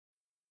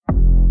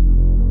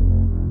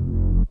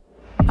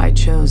I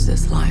chose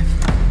this life.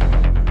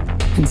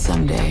 And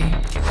someday,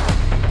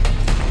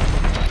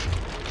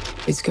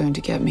 it's going to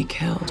get me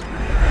killed.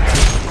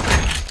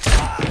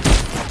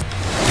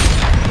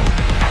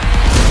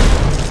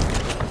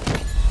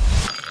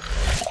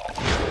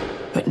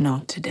 But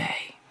not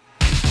today.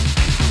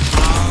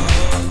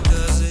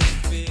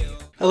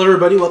 Hello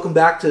everybody, welcome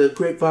back to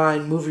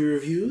Grapevine Movie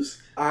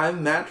Reviews.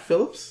 I'm Matt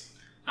Phillips.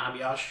 I'm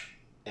Yash.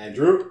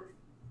 Andrew.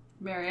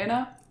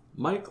 Mariana.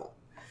 Michael.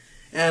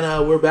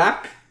 And we're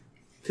back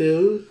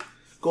to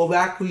go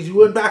back. We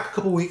went back a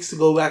couple weeks to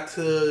go back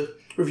to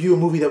review a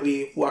movie that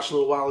we watched a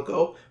little while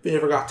ago. We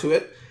never got to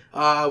it.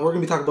 We're going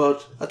to be talking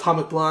about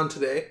Atomic Blonde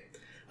today.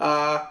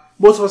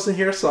 Most of us in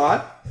here saw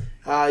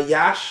it.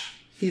 Yash,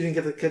 he didn't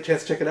get the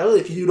chance to check it out.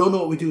 If you don't know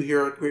what we do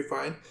here at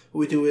Grapevine, what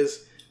we do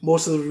is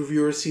most of the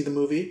reviewers see the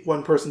movie.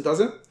 One person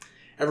doesn't.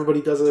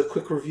 Everybody does a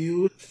quick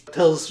review,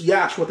 tells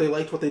Yash what they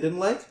liked, what they didn't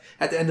like.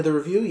 At the end of the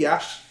review,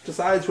 Yash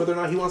decides whether or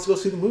not he wants to go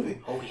see the movie.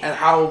 Oh, yeah. And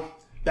how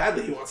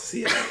badly he wants to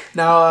see it.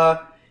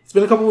 Now, it's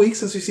been a couple weeks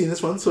since we've seen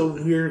this one, so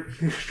we're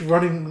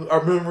running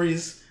our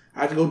memories.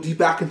 I had to go deep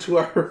back into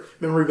our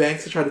memory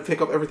banks to try to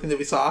pick up everything that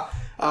we saw.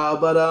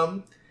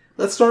 But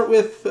let's start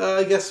with,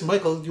 I guess,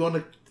 Michael, do you want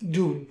to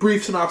do a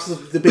brief synopsis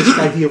of the basic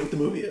idea of what the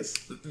movie is?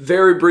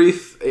 Very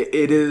brief.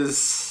 It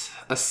is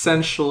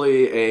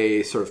essentially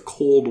a sort of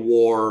Cold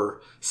War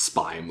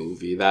spy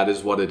movie. That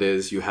is what it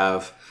is. You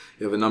have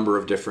a number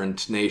of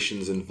different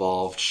nations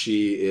involved.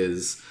 She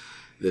is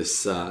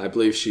this, I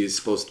believe she's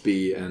supposed to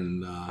be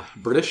an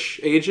British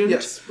agent.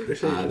 Yes,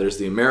 British agent. There's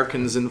the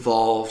Americans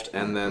involved,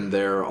 and then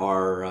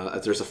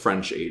there's a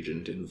French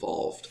agent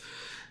involved.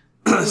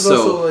 There's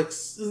also,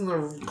 isn't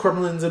there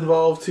Kremlin's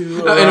involved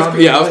too?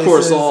 Of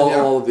course,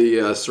 all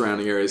the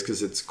surrounding areas,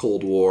 because it's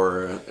Cold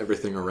War,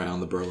 everything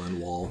around the Berlin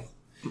Wall,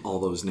 all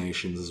those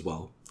nations as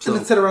well. So, and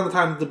it's set around the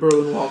time that the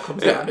Berlin Wall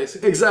comes down,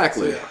 basically.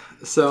 Exactly.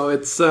 So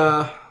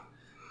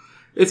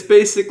it's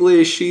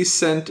basically she's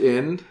sent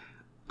in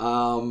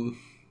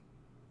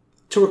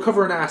to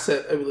recover an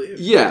asset, I believe.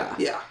 Yeah.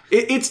 Yeah.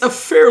 It's a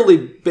fairly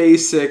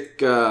basic.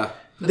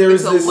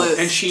 There's a this list.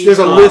 And there's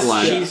a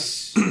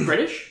list. She's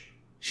British?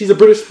 She's a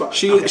British spy.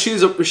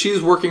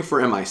 She's working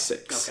for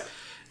MI6. Okay.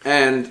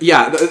 And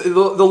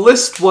the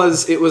list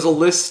was a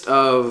list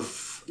of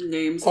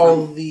Names.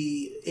 all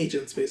the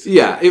agents, basically.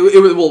 Yeah, it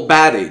was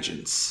bad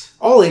agents.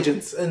 All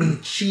agents,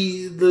 and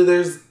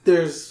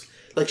there's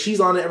like she's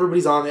on it,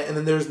 everybody's on it, and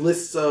then there's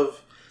lists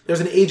of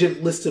there's an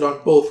agent listed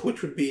on both,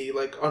 which would be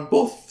like on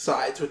both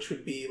sides, which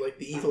would be like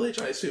the evil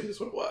agent. I assume is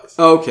what it was.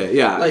 Okay,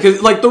 yeah,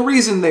 because the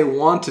reason they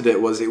wanted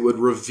it was it would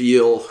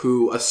reveal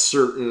who a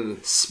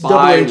certain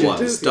spy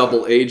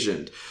double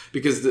agent.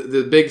 Because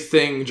the big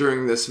thing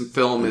during this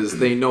film is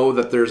they know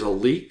that there's a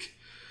leak,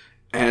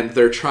 and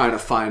they're trying to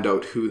find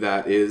out who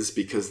that is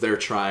because they're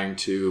trying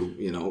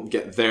to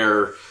get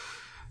their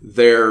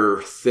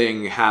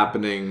thing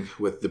happening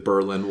with the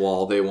Berlin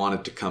Wall. They want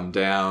it to come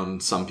down.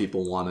 Some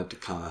people want it to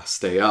kind of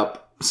stay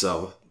up.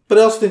 So, but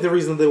I also think the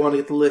reason they want to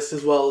get the list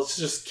as well is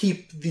to just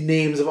keep the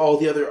names of all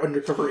the other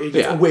undercover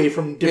agents away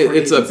from different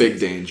It's agencies. a big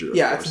danger.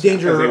 Yeah, it's a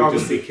danger. They would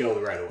just be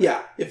killed right away.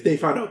 Yeah, if they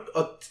found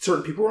out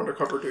certain people were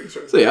undercover doing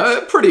certain So things.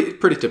 yeah,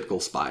 pretty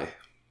typical spy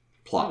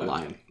plot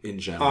line in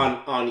general.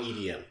 On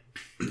EDM.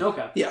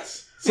 Okay.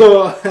 Yes.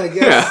 So I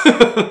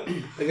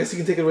guess you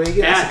can take it away. You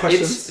can ask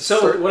questions.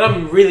 What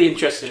I'm really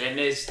interested in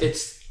is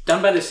it's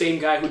done by the same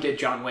guy who did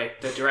John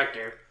Wick, the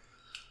director.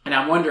 And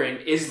I'm wondering,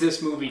 is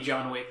this movie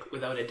John Wick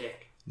without a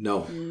dick?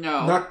 No.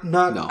 Not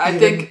No. I even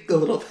think a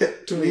little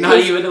bit to me. Not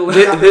even a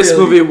little. This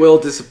movie will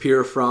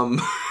disappear from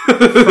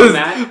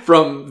that?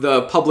 from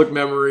the public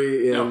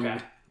memory. Okay.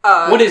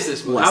 What is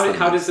this movie? Less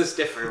How does this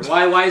differ?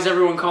 Why is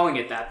everyone calling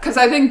it that? Because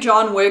I think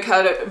John Wick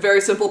had a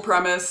very simple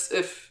premise.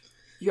 If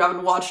you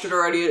haven't watched it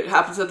already, it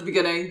happens at the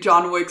beginning.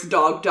 John Wick's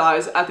dog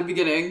dies at the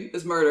beginning,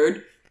 is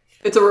murdered.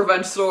 It's a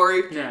revenge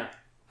story. Yeah.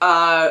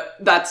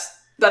 That's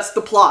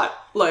the plot.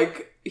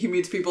 Like, he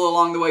meets people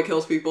along the way,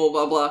 kills people,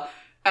 blah, blah.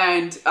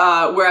 And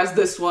whereas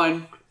this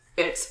one,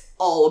 it's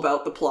all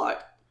about the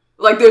plot.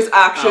 Like, there's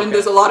action,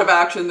 there's a lot of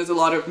action, there's a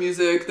lot of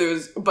music,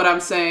 but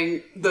I'm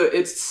saying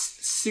it's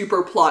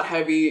super plot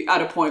heavy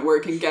at a point where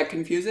it can get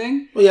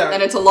confusing. Well, yeah.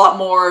 And it's a lot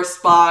more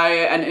spy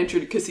and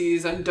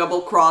intricacies and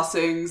double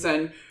crossings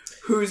and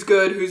who's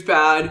good, who's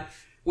bad.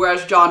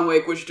 Whereas John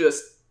Wick was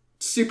just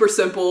super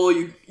simple.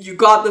 You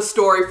got the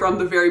story from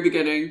the very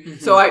beginning. Mm-hmm.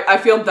 So I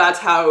feel that's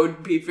how it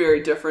would be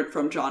very different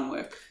from John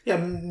Wick. Yeah,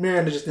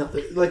 Miranda just nailed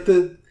it. Like,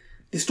 the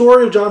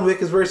story of John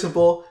Wick is very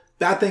simple.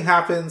 Bad thing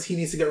happens, he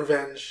needs to get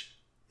revenge.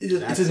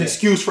 It's an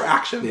excuse for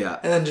action. Yeah.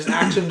 And then just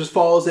action just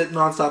follows it,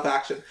 nonstop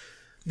action.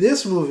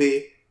 This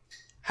movie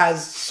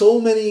has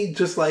so many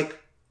just like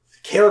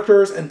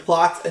characters and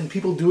plots and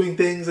people doing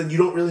things and you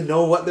don't really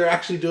know what they're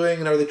actually doing,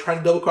 and are they trying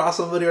to double cross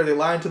somebody, are they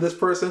lying to this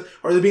person,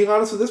 or are they being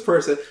honest with this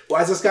person?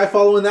 Why is this guy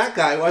following that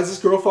guy? Why is this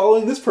girl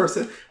following this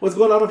person? What's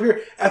going on up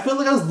here? I feel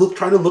like I was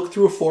trying to look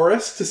through a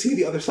forest to see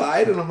the other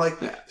side, and I'm like,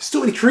 there's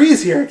too many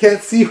trees here, I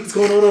can't see what's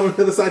going on over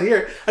the other side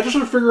here. I just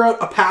want to figure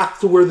out a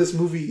path to where this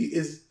movie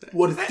is,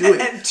 what it's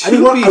doing.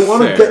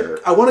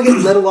 I want to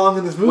get led along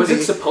in this movie. Was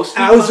it supposed to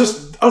be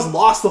I was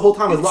lost the whole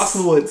time. I was lost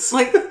in the woods.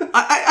 Like,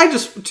 I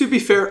just, to be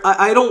fair,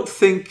 I don't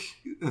think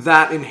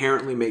that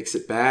inherently makes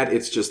it bad.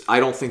 It's just, I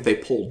don't think they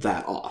pulled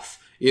that off.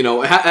 You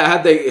know,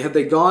 had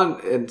they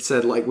gone and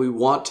said, like, we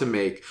want to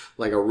make,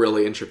 like, a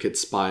really intricate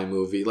spy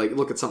movie, like,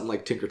 look at something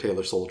like Tinker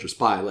Tailor Soldier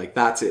Spy, like,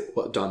 that's it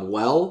done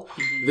well.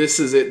 Mm-hmm. This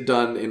is it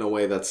done in a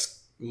way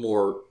that's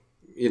more,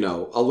 you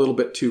know, a little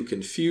bit too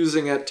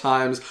confusing at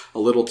times, a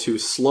little too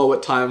slow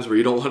at times where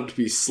you don't want it to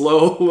be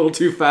slow, a little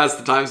too fast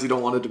at times you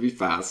don't want it to be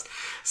fast.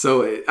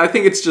 So I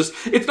think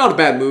it's not a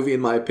bad movie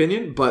in my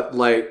opinion, but,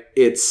 like,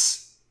 it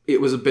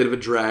was a bit of a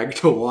drag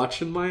to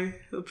watch in my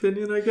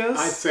opinion, I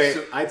guess.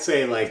 I'd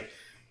say like,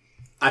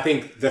 I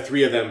think the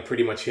three of them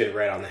pretty much hit it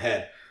right on the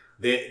head.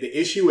 The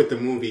issue with the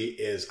movie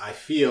is I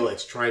feel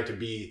it's trying to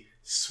be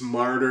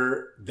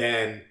smarter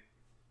than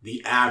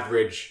the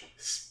average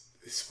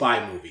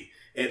spy movie.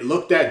 It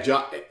looked at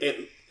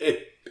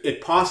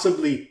it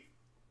possibly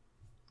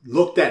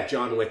looked at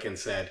John Wick and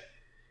said,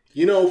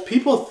 you know,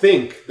 people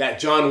think that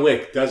John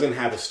Wick doesn't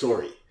have a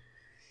story.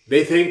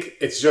 They think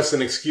it's just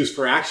an excuse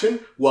for action.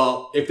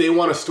 Well, if they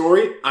want a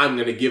story, I'm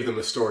going to give them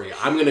a story.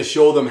 I'm going to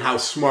show them how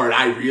smart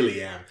I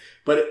really am.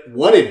 But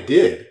what it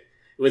did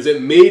was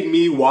it made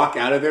me walk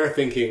out of there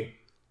thinking,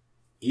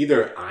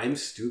 either I'm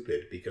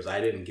stupid because I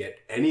didn't get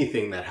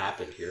anything that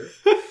happened here,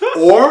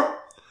 or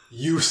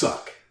you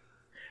suck.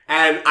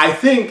 And I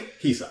think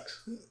he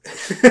sucks.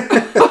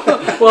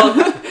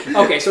 Well,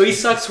 okay, so he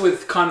sucks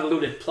with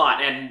convoluted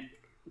plot and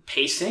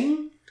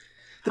pacing.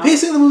 The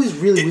pacing of the movie is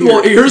really weird.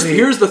 Well,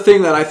 here's the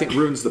thing that I think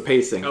ruins the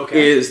pacing.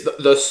 Okay. Is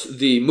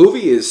the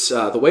movie is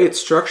the way it's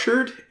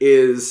structured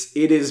is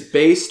it is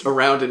based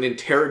around an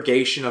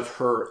interrogation of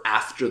her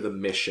after the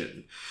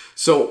mission.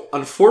 So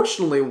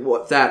unfortunately,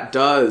 what that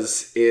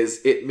does is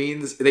it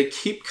means they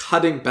keep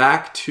cutting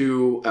back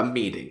to a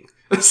meeting.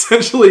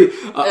 Essentially,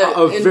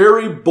 a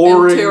very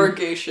boring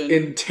interrogation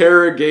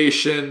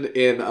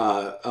in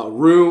a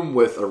room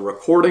with a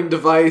recording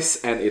device,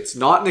 and it's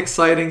not an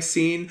exciting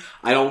scene.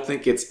 I don't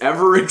think it's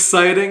ever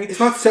exciting.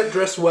 It's not set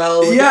dressed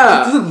well.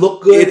 Yeah, it doesn't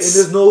look good, and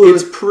there's no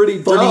it's pretty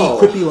funny,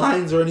 dull. quippy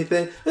lines or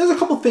anything. There's a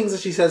couple things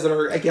that she says that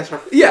are, I guess, are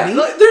funny. Yeah,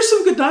 there's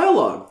some good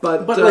dialogue,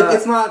 but like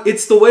it's not.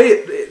 It's the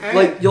way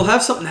like you'll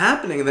have something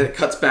happening, and then it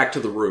cuts back to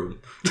the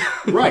room.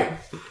 Right,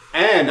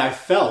 and I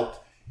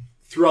felt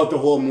throughout the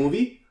whole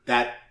movie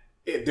that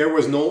there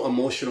was no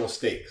emotional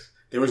stakes.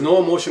 There was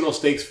no emotional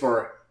stakes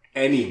for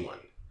anyone,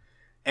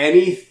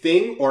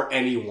 anything, or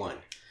anyone.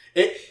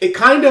 It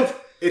kind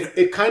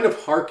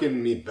of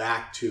harkened me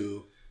back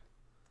to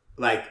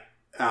like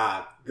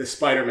the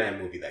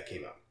Spider-Man movie that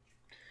came out,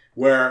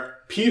 where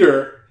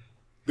Peter,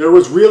 there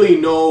was really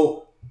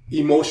no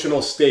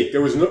emotional stake.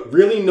 There was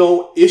really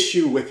no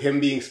issue with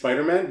him being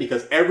Spider-Man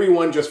because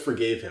everyone just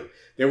forgave him.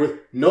 There was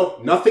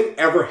nothing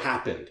ever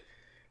happened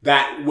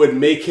that would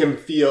make him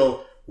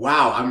feel,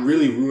 wow, I'm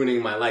really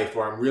ruining my life,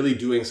 or I'm really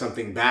doing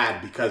something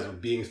bad because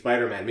of being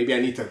Spider-Man. Maybe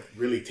I need to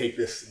really take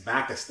this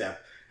back a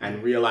step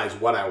and realize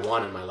what I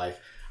want in my life.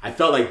 I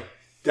felt like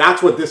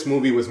that's what this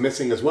movie was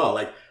missing as well.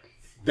 Like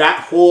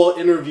that whole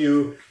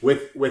interview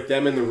with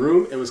them in the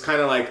room, it was kind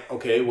of like,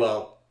 okay,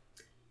 well,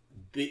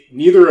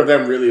 neither of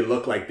them really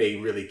look like they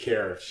really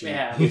care if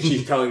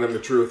she's telling them the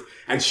truth.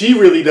 And she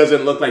really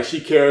doesn't look like she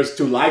cares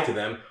to lie to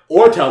them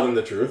or tell them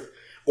the truth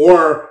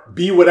or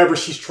be whatever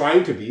she's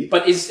trying to be.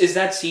 But is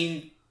that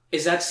scene...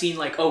 Is that scene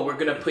like, oh, we're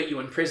going to put you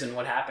in prison?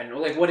 What happened? Or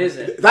like, what is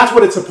it? That's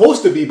what it's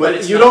supposed to be,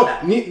 but you don't...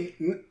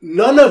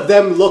 None of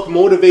them look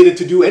motivated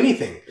to do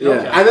anything. Yeah.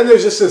 Okay. And then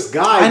there's just this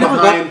guy I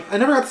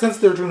never got the sense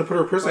they were going to put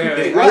her in prison.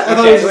 I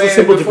thought it was just a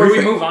simple before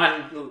we move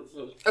on...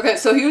 Okay,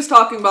 so he was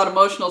talking about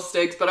emotional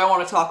stakes, but I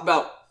want to talk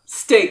about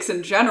stakes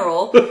in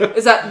general.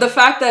 Is that the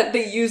fact that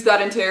they use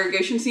that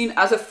interrogation scene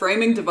as a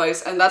framing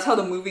device, and that's how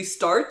the movie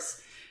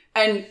starts.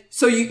 And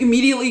so you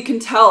immediately can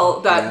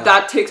tell that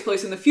that takes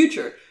place in the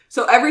future.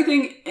 So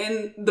everything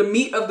in the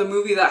meat of the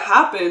movie that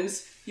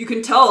happens, you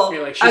can tell,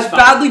 like, as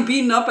badly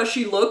beaten up as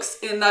she looks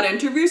in that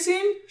interview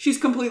scene, she's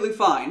completely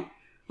fine.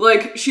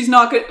 Like, she's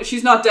not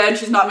dead,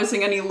 she's not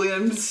missing any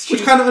limbs.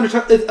 Which kind of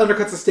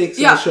undercuts the stakes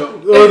of the show.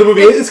 Or the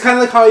movie. It's kind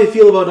of like how I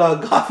feel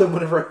about Gotham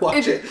whenever I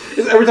watch it.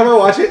 Every time I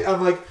watch it,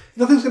 I'm like,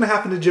 nothing's going to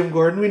happen to Jim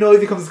Gordon. We know he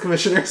becomes the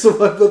commissioner. So,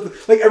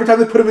 like, every time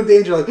they put him in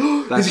danger, like,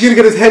 oh, he's going to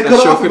get his head cut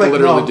off. That show could like,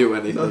 literally do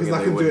anything, no, he's and not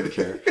they going to wouldn't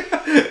do care.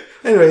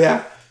 Anyway,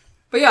 yeah.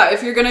 But yeah,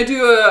 if you're gonna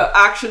do a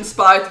action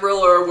spy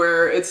thriller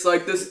where it's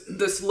like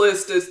this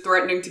list is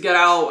threatening to get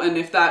out, and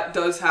if that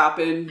does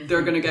happen,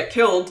 they're gonna get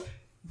killed,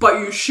 but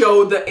you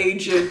show the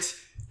agent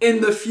in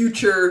the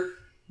future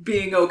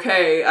being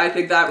okay, I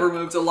think that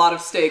removes a lot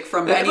of stake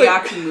from any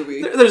action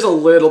movie. There's a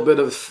little bit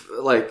of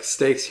like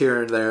stakes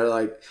here and there,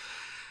 like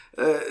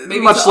Maybe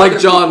much to like other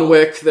John people.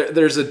 Wick,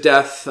 there's a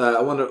death.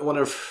 One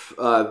of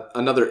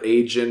another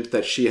agent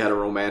that she had a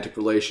romantic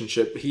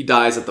relationship. He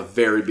dies at the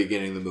very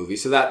beginning of the movie,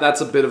 so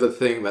that's a bit of a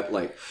thing that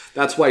like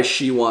that's why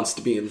she wants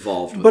to be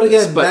involved. With But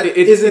again, this. But that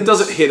it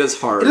doesn't hit as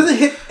hard. It doesn't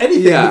hit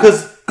anything Yeah.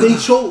 because they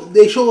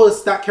show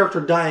us that character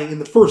dying in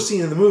the first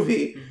scene of the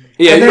movie.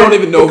 Yeah, And you then don't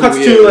even know it cuts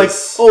who he to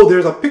is. like, oh,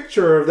 there's a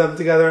picture of them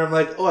together. I'm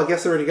like, oh, I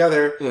guess they're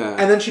together. Yeah.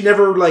 And then she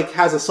never like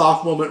has a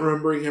soft moment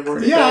remembering him or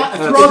anything. Yeah, It's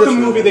throughout the just-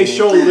 movie they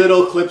show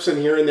little clips in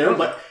here and there,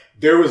 but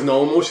there was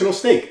no emotional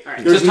stake. All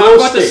right, There's so talk no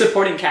about the stake.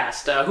 supporting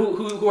cast.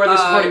 Who are the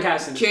supporting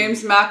cast? In this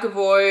James movie?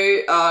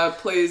 McAvoy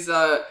plays.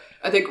 I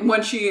think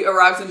when she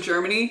arrives in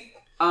Germany,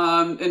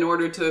 in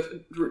order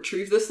to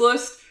retrieve this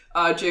list,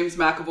 James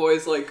McAvoy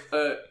is like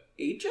a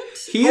agent.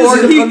 He Or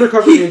is an an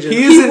undercover agent.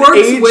 He is He an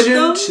works with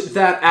agent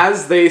that,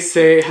 as they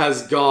say,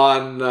 has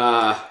gone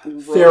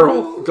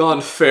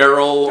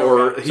Feral.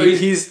 or So he's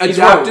he's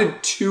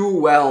adapted too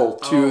well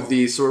to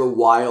the sort of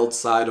wild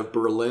side of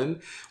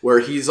Berlin, where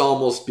he's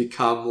almost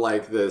become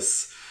like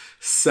this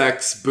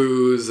sex,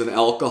 booze, and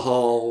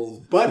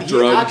alcohol But he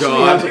drug actually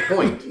god. has a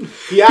point.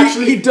 He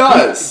actually he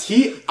does.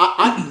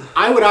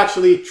 I would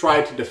actually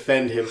try to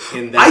defend him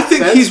in that. I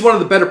think sense. he's one of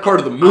the better part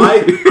of the movie.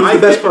 I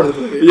the best part of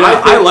the movie. Yeah,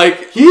 think I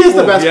like. he is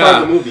the Oh, best yeah.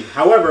 part of the movie.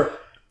 However,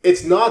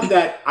 it's not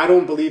that I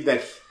don't believe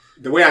that.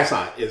 The way I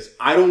saw it is,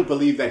 I don't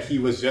believe that he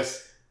was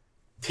just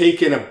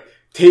taken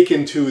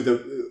to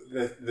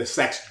the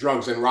sex,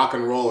 drugs, and rock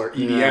and roll, or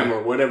EDM,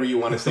 or whatever you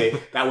want to say,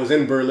 that was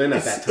in Berlin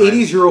at that time.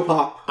 80s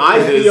Europop.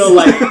 I feel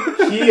like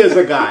he is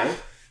a guy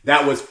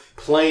that was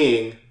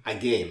playing a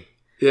game.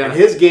 Yeah. And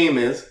his game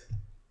is,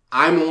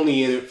 I'm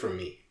only in it for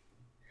me.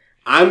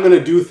 I'm going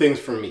to do things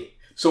for me.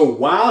 So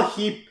while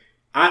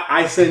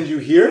I send you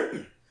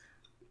here,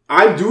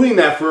 I'm doing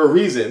that for a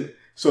reason,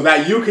 so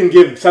that you can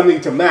give something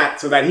to Matt,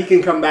 so that he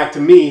can come back to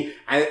me.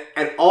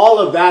 And all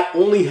of that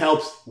only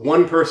helps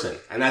one person,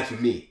 and that's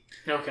me.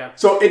 Okay.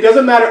 So it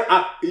doesn't matter.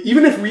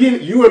 Even if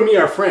you and me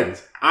are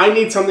friends, I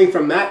need something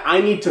from Matt.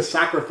 I need to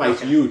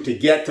sacrifice you to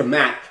get to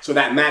Matt so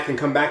that Matt can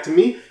come back to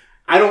me.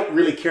 I don't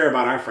really care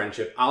about our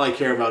friendship. All I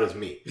care about is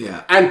me.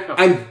 Yeah.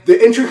 And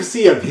the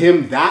intricacy of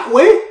him that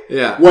way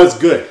Yeah. was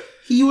good.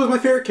 He was my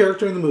favorite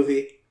character in the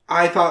movie.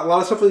 I thought a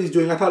lot of stuff that he's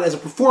doing, I thought as a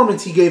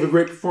performance, he gave a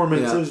great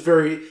performance. Yeah. It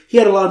was he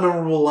had a lot of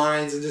memorable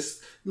lines and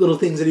just little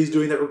things that he's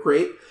doing that were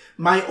great.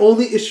 My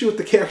only issue with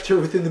the character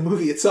within the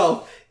movie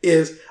itself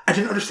is I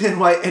didn't understand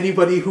why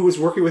anybody who was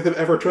working with him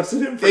ever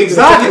trusted him.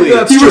 Exactly.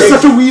 He was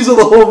such a weasel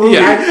the whole movie.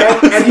 Yeah.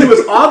 And he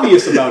was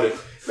obvious about it.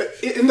 But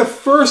in the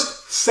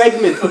first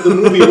segment of the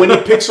movie, when he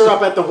picks her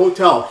up at the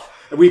hotel,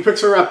 and we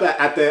picks her up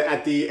at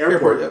the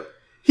airport, Yep.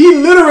 he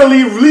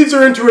literally leads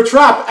her into a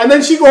trap, and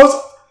then she goes,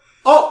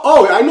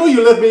 Oh, I know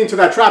you led me into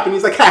that trap. And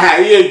he's like,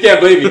 haha, you can't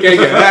believe you can't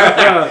get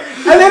that.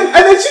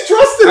 and then she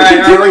trusted him. All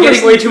right, we're getting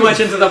continuously. way too much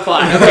into the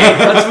plot. Okay,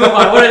 let's move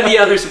on. What are the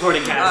other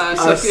supporting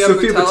cast? Sophia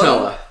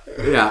Boutella.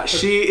 Yeah,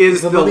 she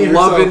is the mummy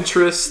love herself.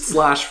 interest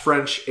 /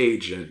 French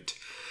agent.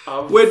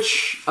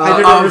 Which I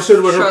didn't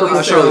understand what her Charlize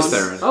purpose Charlize was.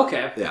 Theron.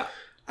 Okay. Yeah.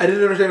 I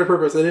didn't understand her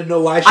purpose. I didn't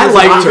know why she I was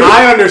liked her.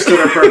 I understood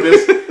her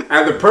purpose,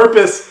 and the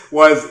purpose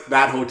was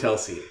that hotel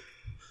scene.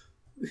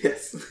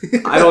 Yes.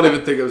 I don't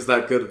even think it was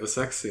that good of a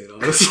sex scene,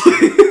 honestly.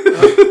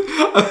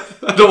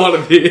 I don't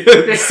want to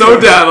be so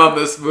down on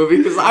this movie,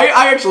 because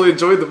I actually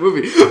enjoyed the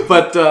movie.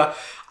 But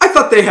I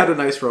thought they had a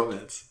nice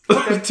romance.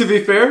 To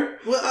be fair.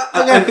 Well,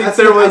 I think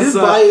there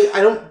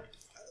was...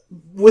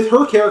 with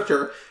her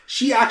character,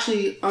 she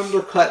actually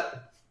undercut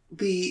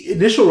the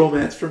initial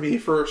romance for me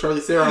for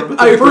Charlize Theron. With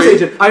the I first agree.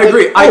 agent. I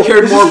agree. Like, I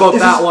cared this more is- about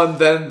this that is- one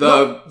than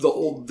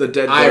the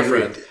dead I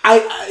boyfriend.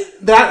 agree.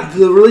 That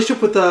the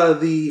relationship with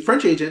the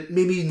French agent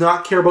made me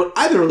not care about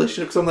either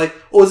relationship, because I'm like,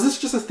 oh, is this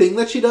just a thing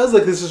that she does?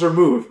 Like, this is her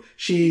move.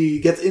 She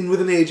gets in with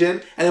an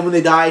agent, and then when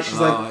they die, she's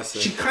I like, see.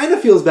 she kind of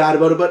feels bad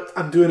about it, but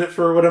I'm doing it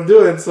for what I'm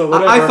doing, so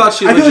whatever. I thought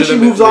she I feel like she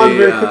moves on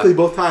very legitimately, quickly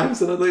both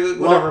times, and I'm like,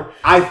 whatever. Well,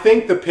 I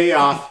think the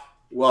payoff,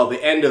 the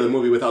end of the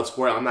movie, without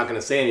spoiling, I'm not going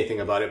to say anything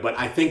about it, but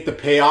I think the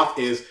payoff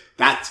is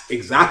that's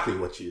exactly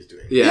what she's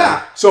doing.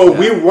 Yeah. So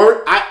we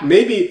weren't.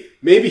 Maybe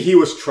he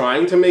was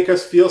trying to make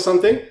us feel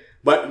something,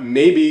 but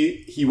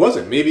maybe he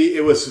wasn't. Maybe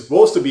it was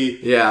supposed to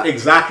be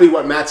exactly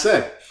what Matt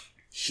said.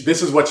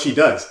 This is what she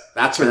does.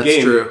 That's her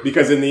game. True.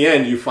 Because in the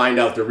end, you find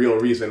out the real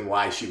reason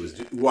why she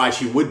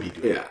would be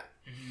doing it.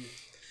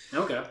 Yeah.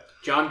 Okay.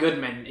 John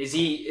Goodman, is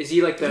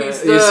he like the?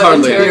 He's He's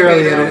hardly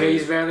barely in it. Okay,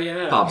 he's barely in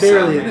it. Pops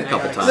Barely out in it. a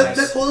couple That-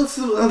 times. That's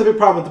another big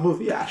problem with the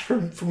movie, Ash.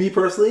 For me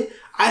personally,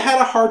 I had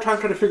a hard time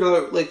trying to figure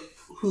out like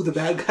who the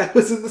bad guy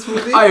was in this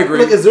movie. I agree.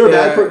 Like, is there a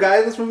Yeah. bad guy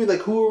in this movie? Like,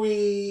 who are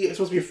we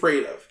supposed to be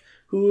afraid of?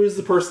 Who is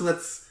the person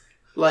that's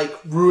like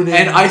ruining?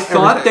 And I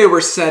thought everything? they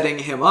were setting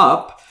him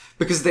up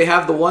because they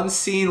have the one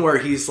scene where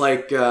he's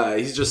like,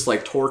 he's just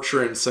like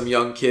torturing some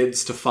young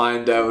kids to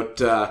find out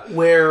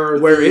where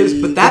but that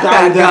the bad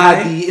that guy,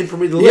 had the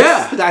information, the list,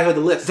 Yeah. the guy who had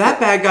the list. that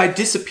bad guy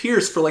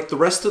disappears for like the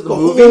rest of the, The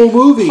movie. whole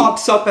movie.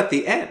 Pops up at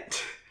the end.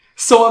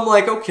 So I'm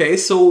like, okay,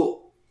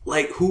 so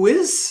like who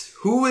is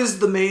who is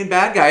the main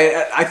bad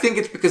guy? I think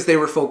it's because they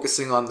were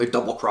focusing on the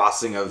double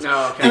crossing of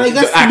Oh, okay. And I the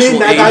guess the actual main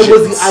bad guy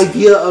was agents. the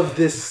idea of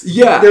this.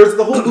 Yeah. There's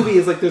the whole movie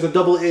is like there's a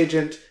double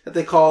agent that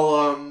they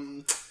call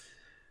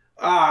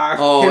I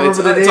can't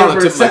remember the it's name on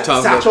the tip of my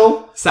tongue.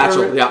 Satchel.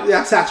 Satchel, Or- yeah.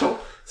 Yeah, Satchel.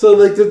 So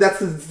like that's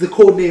the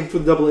code name for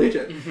the double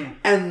agent.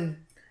 And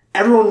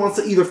everyone wants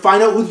to either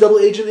find out who the double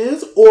agent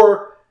is,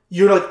 or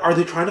you're like, are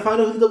they trying to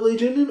find out who the double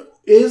agent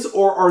is,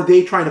 or are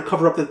they trying to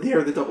cover up that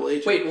they're the double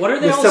agent? Wait, what are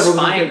they With all several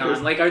different spying characters.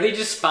 on? Like, are they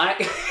just spying?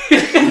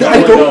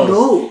 I don't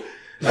know.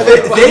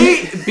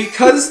 They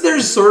because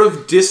there's sort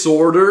of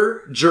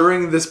disorder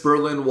during this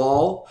Berlin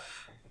Wall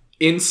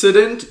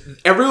incident,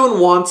 everyone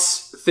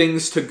wants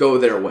things to go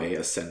their way,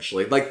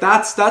 essentially. Like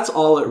that's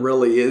all it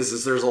really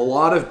is there's a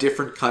lot of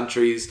different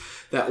countries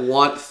that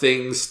want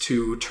things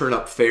to turn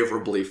up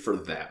favorably for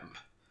them.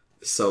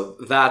 So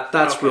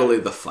that's Okay. really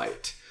the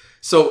fight.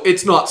 So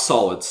it's not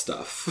solid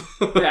stuff.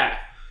 Yeah.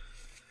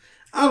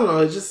 I don't know.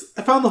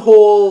 I found the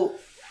whole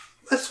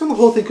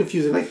thing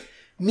confusing. Like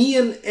me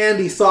and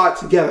Andy saw it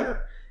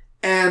together,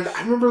 and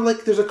I remember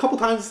like there's a couple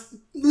times,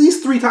 at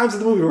least 3 times in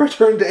the movie, where I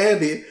turned to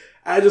Andy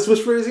and I just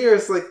whispered in his ear,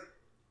 "It's like,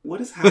 what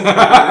is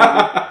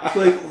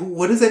happening? Like,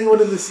 what is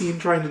anyone in the scene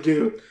trying to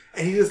do?"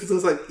 And he just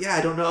was like, "Yeah,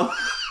 I don't know."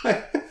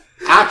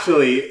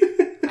 Actually,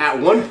 at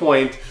one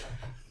point,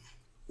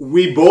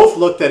 we both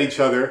looked at each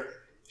other,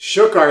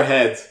 shook our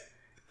heads,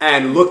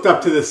 and looked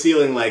up to the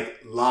ceiling like,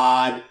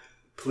 "Lord,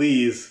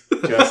 please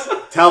just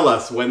tell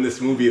us when this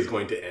movie is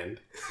going to end."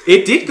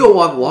 It did go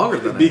on longer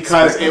than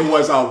Because I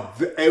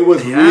expected. it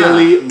was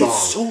really long.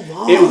 It's so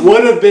long. It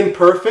would have been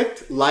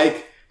perfect.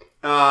 Like,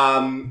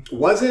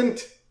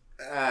 wasn't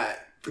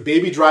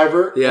Baby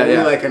Driver only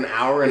like an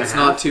hour and It's a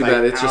half? not too like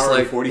bad. It's just hour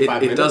and like 45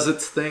 it minutes? does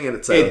its thing and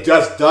it's out. It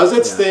just does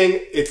its thing.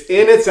 It's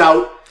in, it's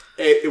out.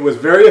 It was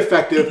very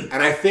effective,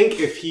 and I think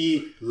if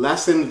he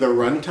lessened the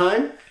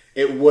runtime,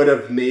 it would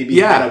have maybe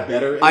had a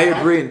better impact. I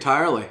agree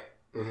entirely.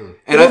 And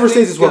It I overstays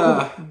think, its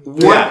welcome.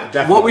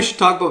 definitely. what we should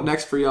talk about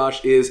next for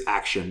Yash is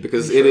action,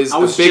 because it is I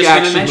was a big just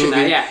going to action mention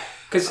movie. that, yeah.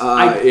 Because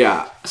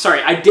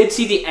sorry, I did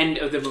see the end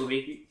of the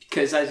movie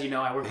because, as you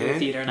know, I work in Hey, the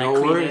theater and no I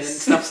clean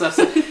worries. it and stuff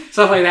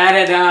like that.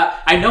 And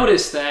I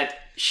noticed that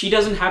she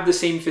doesn't have the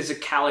same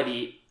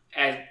physicality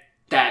as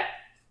that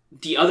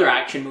the other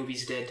action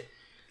movies did.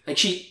 Like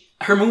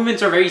her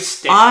movements are very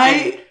stiff.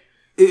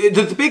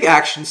 The big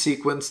action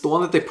sequence, the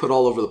one that they put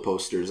all over the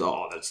posters,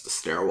 that's the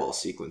stairwell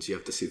sequence. You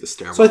have to see the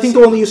stairwell. So I think the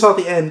one that you saw at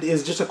the end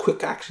is just a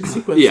quick action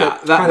sequence. Yeah,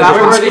 that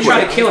where one's they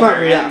try to quick. kill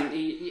her. Yeah.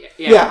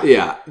 Yeah.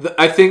 Yeah,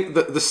 I think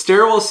the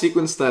stairwell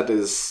sequence that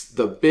is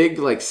the big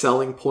like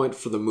selling point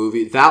for the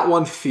movie. That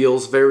one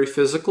feels very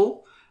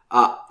physical.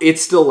 It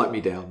still let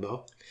me down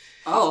though.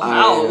 Oh,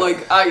 how?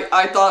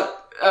 I thought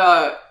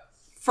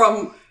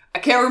I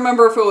can't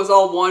remember if it was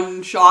all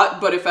one shot,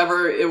 but if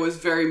ever, it was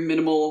very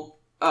minimal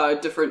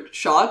different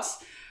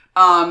shots.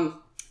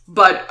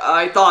 But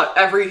I thought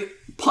every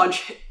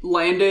punch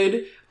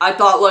landed. I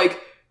thought like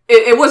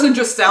it wasn't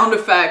just sound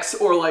effects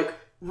or like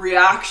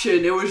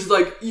reaction. It was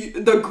like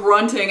the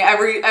grunting.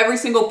 Every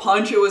single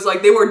punch. It was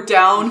like they were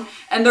down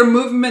and their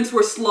movements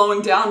were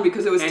slowing down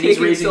because it was And he's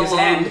taking raising so his long.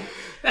 hand.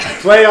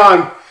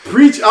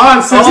 Preach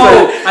on, sister.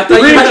 I thought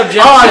you had Preach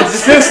on,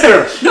 objections.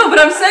 sister. No, but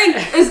I'm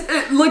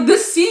saying like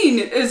this scene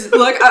is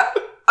like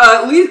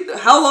at least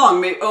how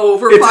long?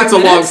 Over 5 minutes. It's a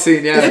long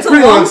scene, yeah. It's a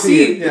pretty long long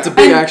scene, scene. yeah. It's a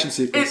big And action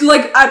sequence. It's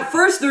like at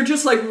first they're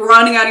just like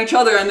running at each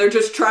other and they're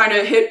just trying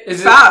to hit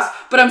fast.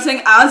 But I'm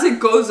saying as it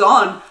goes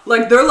on,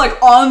 like they're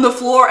like on the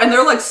floor and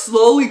they're like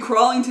slowly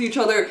crawling to each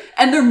other,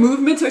 and their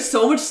movements are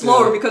so much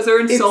slower because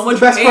they're in so much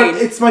the best pain. part.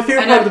 It's my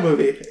favorite And part of the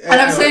movie.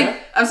 And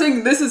I'm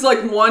saying this is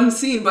like one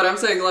scene, but I'm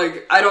saying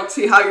like I don't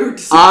see how you're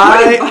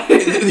disappointed by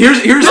it.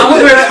 Here's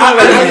let me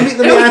answer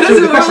the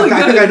It was question. really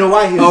I think good. I know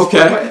why he's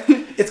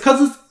Okay. It's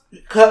because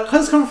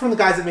it's coming from the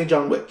guys that made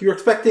John Wick. You're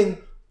expecting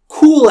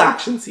cool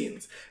action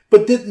scenes,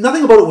 but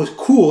nothing about it was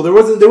cool. They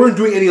weren't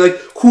doing any like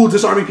cool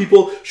disarming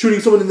people, shooting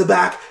someone in the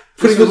back,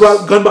 putting the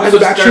gun behind the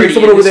back, shooting dirty.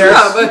 someone over there,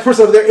 Yeah, but the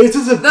person over there. It's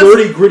just a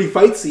dirty, gritty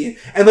fight scene,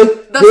 and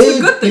like That's they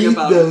the good thing beat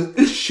about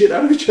the shit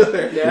out of each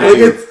other. Yeah. Like,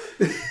 it's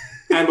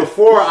And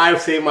before I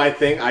say my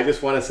thing, I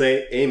just want to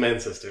say amen,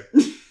 sister.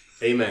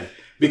 Amen.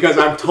 Because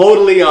I'm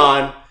totally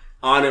on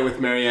it with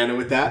Mariana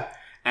with that.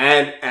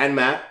 And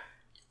Matt.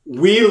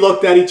 We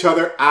looked at each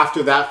other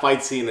after that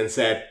fight scene and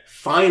said,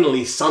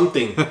 finally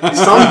something.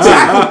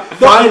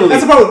 Finally.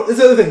 That's the problem. That's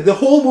the other thing. The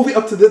whole movie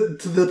up to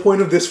the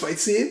point of this fight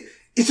scene,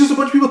 it's just a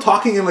bunch of people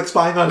talking and like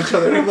spying on each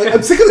other. And I'm like,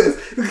 I'm sick of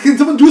this. Can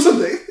someone do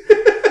something?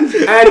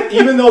 And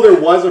even though there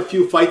was a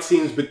few fight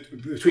scenes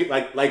between,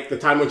 like the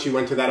time when she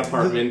went to that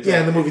apartment,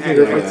 in the movie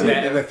theater fight scene.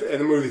 and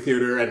the movie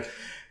theater,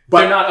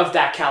 They're not of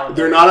that caliber.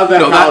 they're not of that.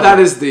 no, caliber. that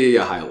is the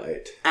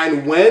highlight.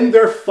 And when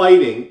they're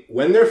fighting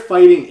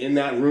in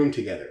that room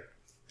together,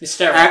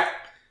 Hysterical.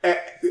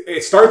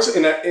 it starts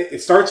in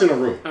a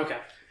room, Okay.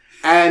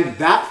 and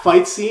that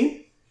fight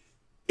scene,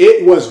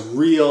 it was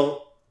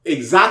real,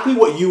 exactly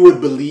what you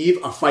would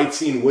believe a fight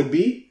scene would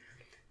be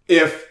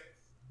if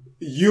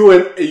you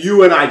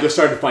and I just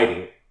started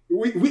fighting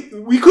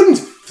we couldn't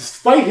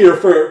fight here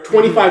for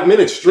 25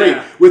 minutes straight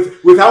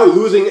without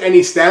losing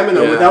any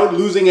stamina, without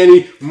losing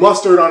any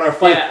mustard on our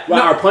fight,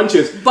 our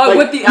punches. But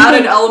with the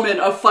added element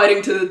of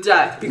fighting to the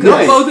death,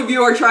 because both of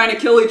you are trying to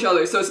kill each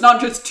other. So it's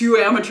not just two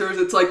amateurs.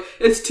 It's like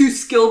it's two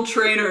skilled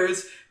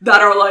trainers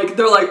that are like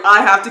they're like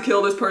I have to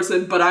kill this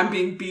person, but I'm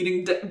being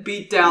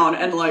beat down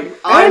and like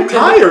I'm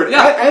tired.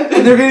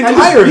 And they're getting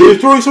tired. They're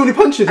throwing so many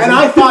punches. And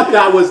I thought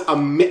that was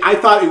I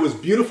thought it was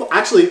beautiful.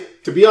 Actually,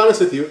 to be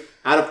honest with you.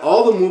 Out of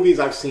all the movies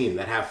I've seen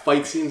that have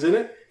fight scenes in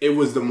it, it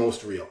was the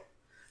most real.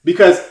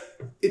 Because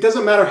it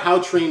doesn't matter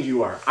how trained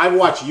you are. I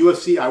watch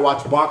UFC, I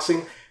watch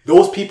boxing.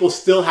 Those people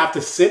still have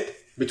to sit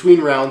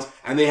between rounds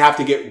and they have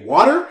to get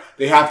water.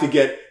 They have to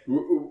get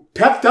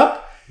pepped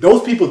up.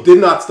 Those people did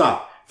not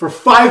stop for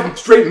 5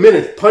 straight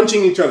minutes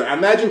punching each other.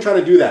 Imagine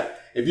trying to do that.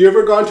 If you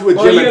ever gone to a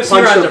gym and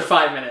punched under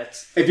 5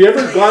 minutes. If you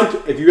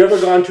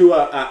ever gone to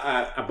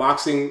a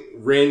boxing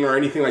ring or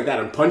anything like that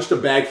and punched a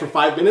bag for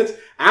 5 minutes,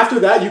 after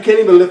that you can't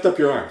even lift up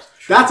your arms.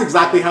 That's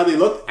exactly how they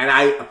looked, and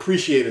I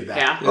appreciate that.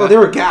 Yeah. Oh, they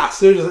were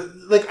gassed. They're just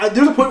like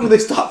there's a point where they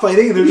stop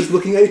fighting and they're just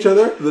looking at each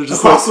other. They're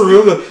just across the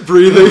room,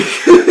 breathing.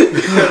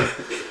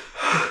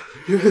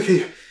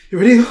 Okay. You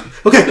ready?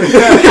 Okay.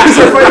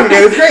 Start fighting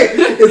again. It's great.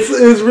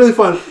 It was really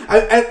fun.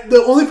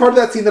 The only part of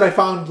that scene that I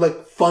found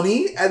like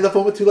funny at the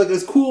moment too, like it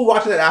was cool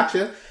watching that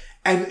action,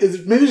 and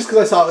it's maybe just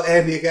because I saw it with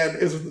Andy again.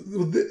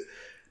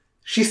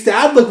 She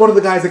stabbed like one of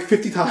the guys like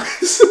 50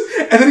 times,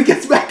 and then he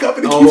gets back up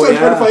and he keeps on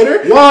trying to fight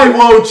her. Why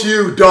won't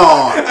you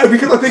die? And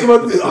because I think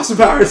about Austin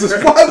Powers, is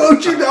why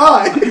won't you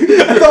die?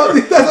 I thought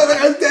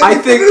I was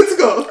dead 10 minutes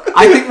ago.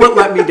 I think what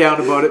let me down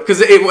about it,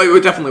 because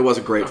it definitely was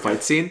a great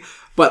fight scene.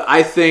 But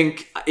I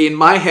think in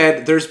my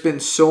head, there's been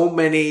so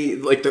many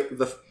like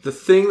the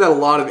thing that a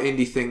lot of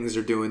indie things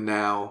are doing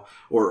now,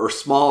 or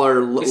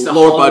smaller,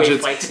 lower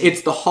budgets.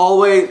 It's the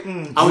hallway,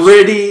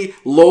 gritty,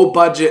 low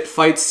budget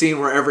fight scene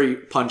where every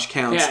punch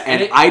counts. Yeah,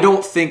 and I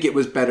don't think it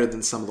was better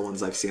than some of the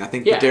ones I've seen. I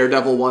think the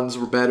Daredevil ones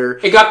were better.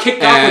 It got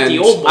kicked off with the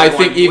old one. I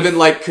think even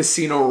like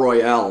Casino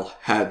Royale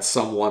had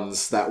some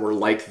ones that were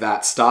like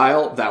that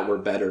style that were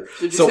better.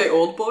 Did you say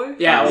Old Boy?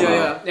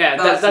 Yeah.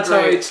 That's how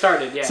it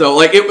started. Yeah. So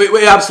like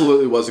it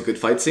absolutely was a good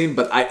fight scene,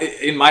 but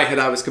in my head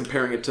I was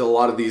comparing it to a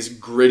lot of these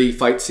gritty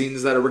fight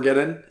scenes that we're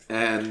getting,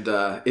 and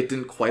it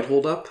didn't quite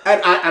hold up.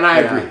 And I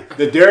agree.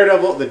 The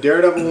Daredevil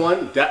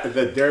one,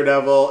 the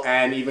Daredevil,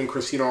 and even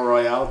Casino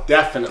Royale,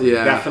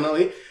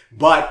 definitely.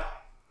 But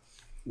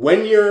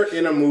when you're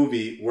in a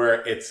movie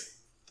where it's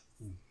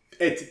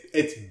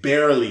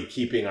barely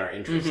keeping our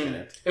interest in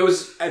it,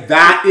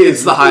 that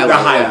is the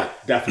highlight.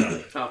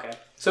 Definitely. Okay.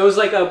 So it was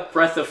like a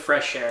breath of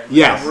fresh air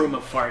in a room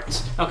of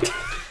farts. Okay.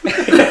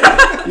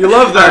 You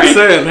love that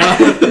saying,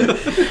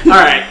 huh? All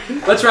right.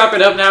 Let's wrap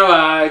it up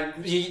now.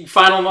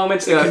 Final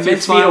moments to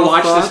convince me to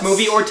watch this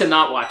movie or to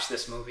not watch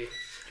this movie.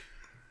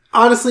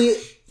 Honestly,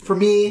 for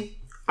me,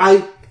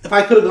 if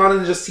I could have gone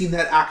and just seen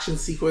that action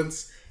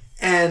sequence,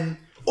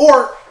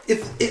 or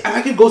if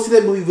I could go see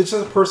that movie with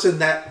just a person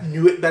that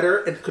knew it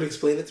better and could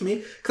explain it to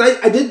me, because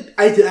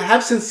I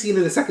have since seen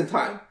it a second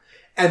time.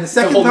 And the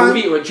second whole time,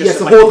 movie or just yes,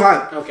 the whole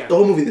time. Okay. The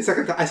whole movie. The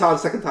second time I saw it the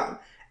second time,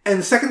 and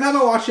the second time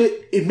I watched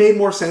it, it made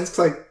more sense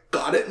because I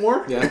got it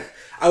more. Yeah,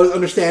 I was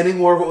understanding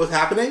more of what was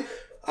happening.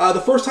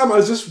 The first time I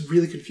was just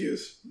really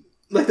confused.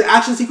 Like the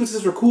action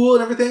sequences were cool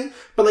and everything,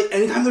 but like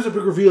anytime there's a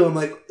big reveal, I'm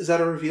like, is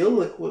that a reveal?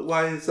 Like,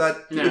 why is that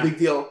a big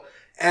deal?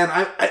 And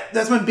I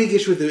that's my big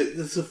issue with it.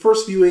 It's the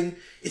first viewing.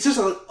 It's just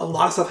a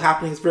lot of stuff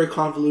happening. It's very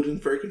convoluted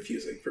and very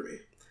confusing for me.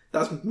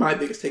 That's my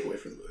biggest takeaway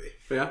from the movie.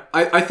 Yeah,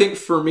 I think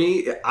for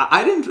me,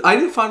 I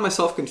didn't find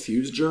myself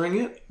confused during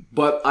it,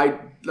 but I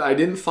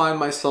didn't find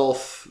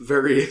myself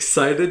very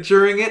excited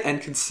during it.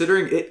 And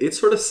considering it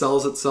sort of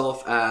sells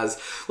itself as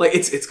like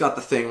it's got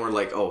the thing where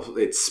like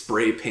it's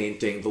spray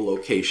painting the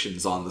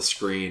locations on the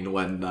screen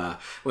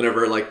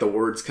whenever like the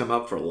words come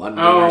up for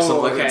London or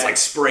something like that. It's like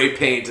spray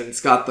paint, and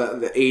it's got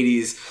the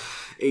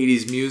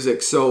 80s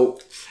music. So.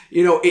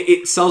 You know,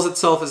 it sells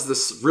itself as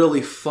this really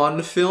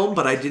fun film,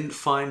 but I didn't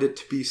find it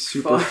to be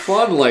super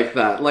fun like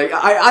that. Like,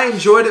 I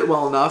enjoyed it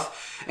well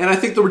enough, and I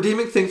think the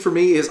redeeming thing for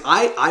me is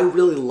I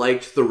really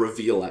liked the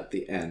reveal at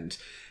the end.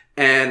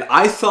 And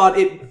I thought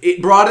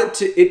it brought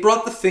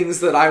the things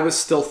that I was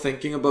still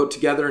thinking about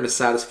together in a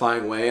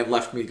satisfying way and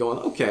left me going,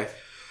 okay.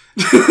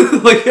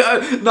 Like,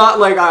 not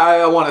like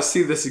I want to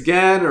see this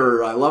again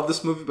or I love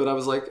this movie, but I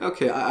was like,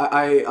 okay,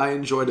 I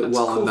enjoyed it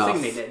well enough.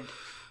 That's a cool thing they did.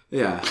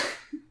 Yeah.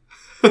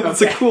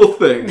 It's a cool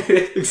thing.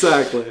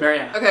 Exactly.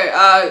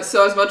 Okay,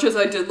 so as much as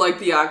I did like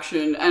the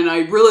action, and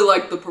I really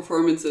liked the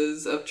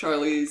performances of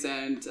Charlize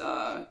and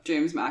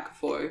James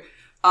McAvoy,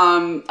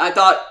 I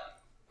thought,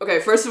 okay,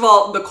 first of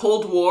all, the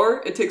Cold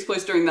War, it takes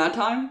place during that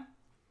time.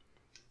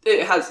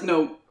 It has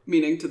no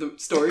meaning to the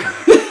story.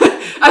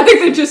 I think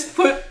they just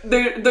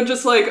they're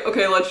just like,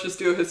 okay, let's just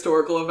do a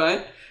historical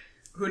event.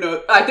 Who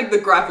knows? I think the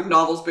graphic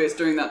novel's based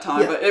during that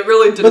time, but it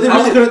really didn't.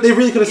 But they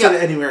really could have said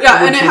it anywhere.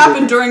 Yeah, and it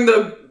happened during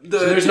the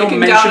taking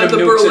down of the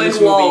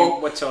Berlin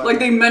Wall. whatsoever. Like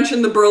they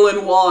mentioned the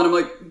Berlin Wall, and I'm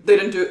like, they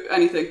didn't do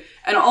anything.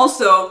 And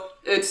also,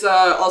 it's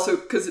also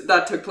because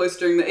that took place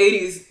during the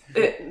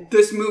 80s.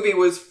 This movie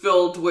was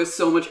filled with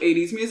so much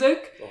 80s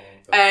music,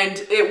 and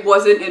it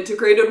wasn't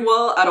integrated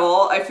well at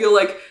all. I feel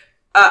like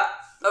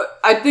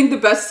I think the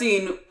best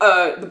scene,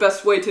 the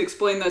best way to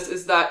explain this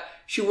is that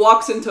she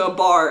walks into a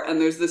bar and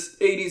there's this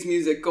 80s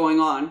music going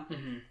on,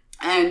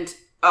 and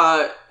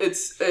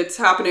it's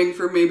happening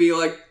for maybe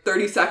like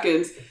 30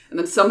 seconds, and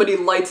then somebody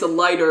lights a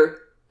lighter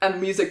and the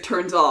music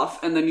turns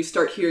off, and then you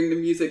start hearing the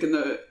music in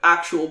the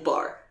actual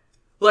bar.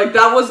 Like,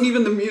 that wasn't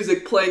even the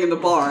music playing in the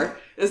bar,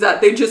 is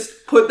that they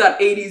just put that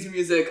 80s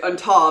music on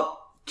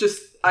top, just,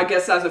 I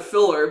guess, as a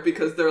filler,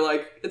 because they're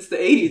like, it's the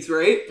 80s,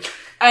 right?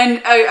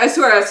 And I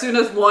swear, as soon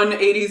as one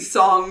 80s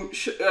song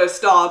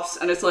stops,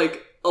 and it's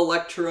like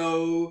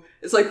electro,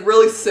 it's like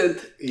really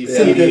synth.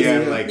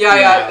 EDM, like,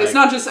 yeah. It's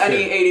not just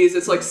any 80s,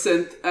 it's like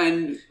synth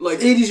and like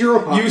 80s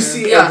Europop. You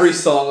see every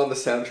song on the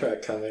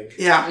soundtrack coming.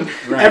 Yeah.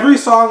 Right. Every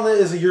song that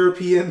is a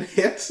European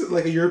hit,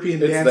 like a European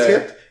dance there.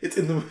 hit, it's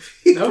in the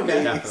movie.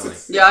 Okay.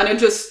 Definitely. Yeah, and it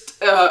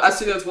just as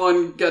soon as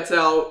one gets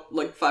out,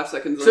 like 5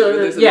 seconds later,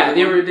 there's yeah,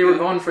 another they were one.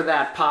 going for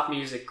that pop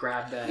music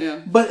grab that.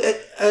 Yeah. But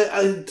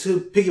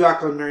to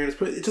piggyback on Mariana's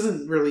point, it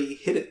doesn't really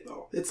hit it though.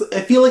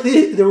 I feel like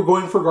they were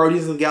going for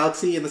Guardians of the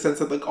Galaxy in the sense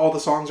that like all the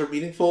songs are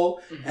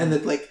meaningful and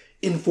that like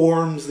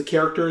informs the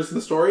characters and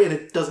the story, and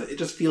it doesn't. It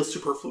just feels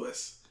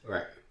superfluous.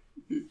 Right.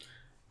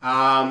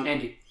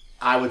 Andy,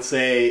 I would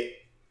say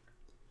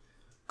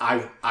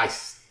I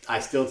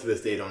still to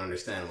this day don't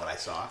understand what I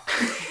saw.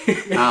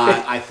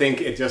 I think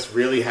it just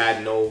really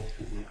had no.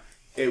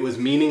 It was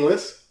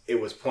meaningless.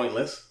 It was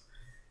pointless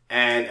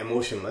and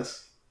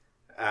emotionless.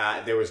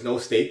 There was no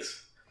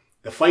stakes.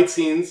 The fight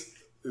scenes,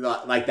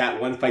 like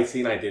that one fight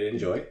scene, I did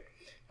enjoy.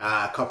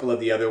 A couple of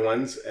the other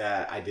ones,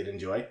 I did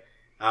enjoy.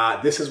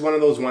 This is one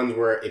of those ones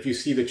where if you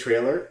see the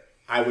trailer,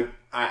 I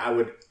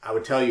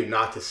would tell you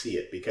not to see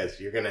it because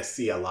you're gonna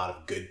see a lot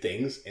of good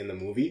things in the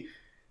movie,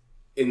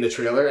 in the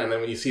trailer, and then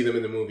when you see them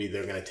in the movie,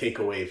 they're gonna take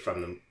away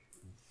from them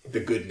the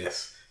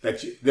goodness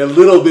the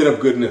little bit of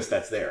goodness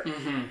that's there,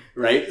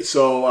 right?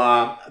 So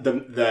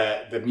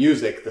the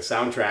music, the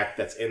soundtrack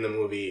that's in the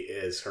movie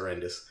is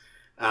horrendous,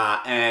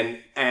 and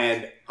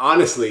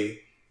honestly,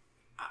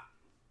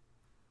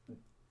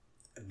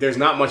 there's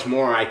not much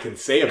more I can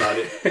say about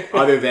it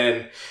other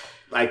than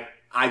like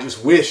I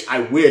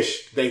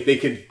wish they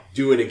could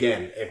do it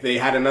again. If they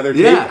had another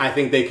take, I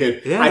think they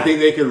could. Yeah. I think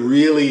they could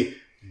really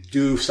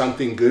do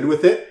something good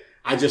with it.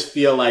 I just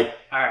feel like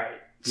all right.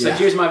 So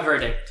here's my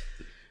verdict.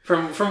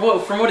 From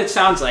what it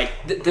sounds like,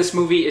 this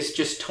movie is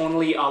just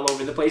tonally all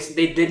over the place.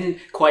 They didn't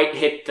quite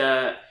hit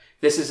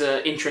this is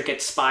an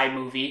intricate spy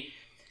movie,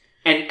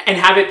 and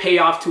have it pay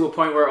off to a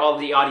point where all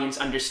the audience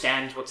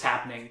understands what's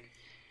happening.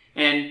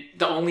 And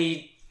the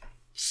only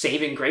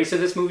saving grace of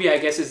this movie, I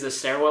guess, is the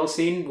stairwell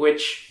scene,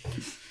 which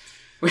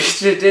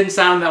didn't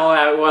sound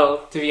that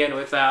well to begin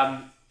with.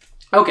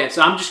 Okay,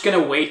 so I'm just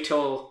gonna wait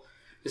till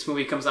this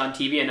movie comes on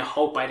TV and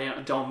hope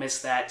I don't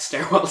miss that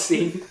stairwell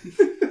scene.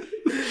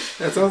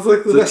 That sounds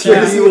like the best way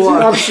to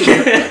see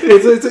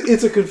it.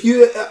 It's a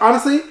confused.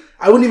 Honestly,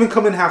 I wouldn't even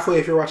come in halfway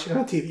if you're watching it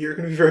on TV. You're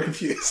going to be very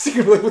confused.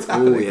 You're going to be like, "What's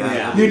happening?" Ooh,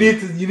 yeah. You need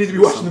to be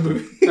watching the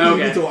movie. Okay.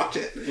 You need to watch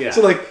it. Yeah.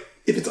 So like,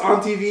 if it's on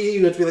TV,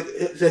 you have to be like,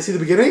 "Did I see the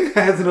beginning? I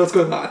have to know what's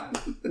going on."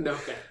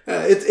 Okay.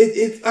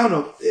 It's I don't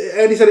know.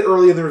 Andy said it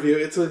early in the review.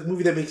 It's a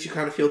movie that makes you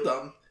kind of feel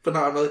dumb, but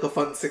not in like a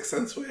fun Sixth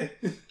Sense way.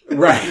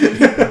 right.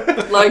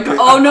 Like,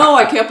 oh no,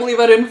 I can't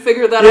believe I didn't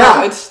figure that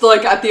out. It's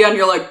like at the end,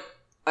 you're like,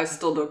 I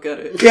still don't get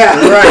it. Yeah.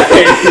 Right.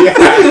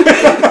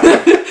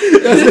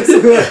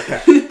 Yeah.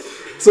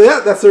 So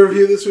yeah, that's the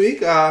review this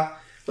week.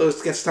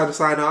 Let's get time to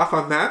sign off.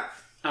 I'm Matt.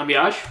 I'm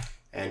Yash.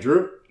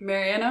 Andrew.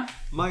 Mariana.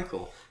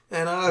 Michael.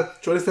 And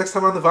join us next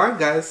time on The Vine,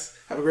 guys.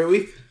 Have a great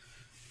week.